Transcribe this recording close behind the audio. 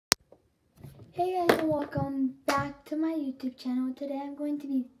Hey guys, and welcome back to my YouTube channel. Today I'm going to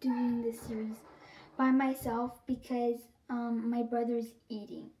be doing this series by myself because my brother's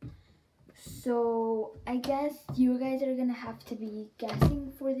eating. So I guess you guys are gonna have to be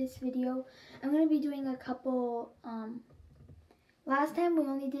guessing for this video. I'm gonna be doing a couple. Last time we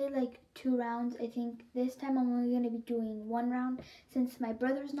only did like 2 rounds. I think this time I'm only gonna be doing 1 round since my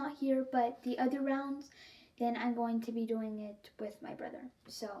brother's not here. But the other rounds, then I'm going to be doing it with my brother.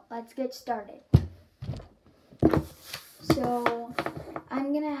 So let's get started. So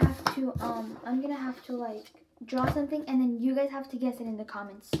I'm gonna have to like draw something, and then you guys have to guess it in the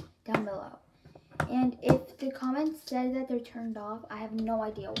comments down below. And if the comments say that they're turned off, I have no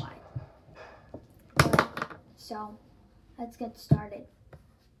idea why. So let's get started.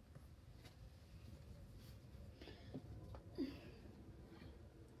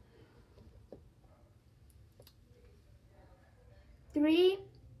 Three,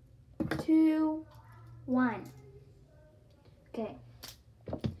 2, 1. Okay.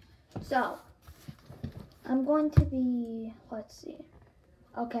 So I'm going to be, let's see.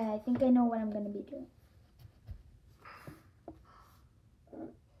 Okay, I think I know what I'm going to be doing.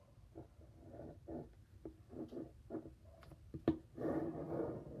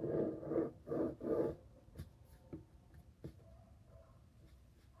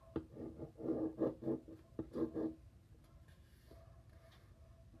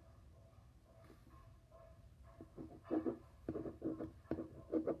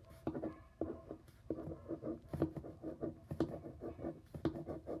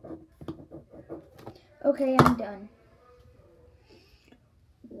 Okay, I'm done.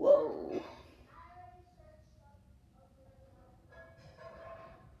 Whoa.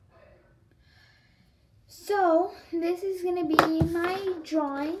 So, this is going to be my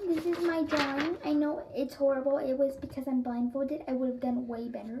drawing. This is my drawing. I know it's horrible. It was because I'm blindfolded. I would have done way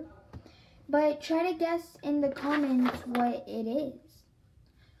better. But try to guess in the comments what it is.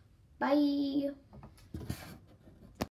 Bye.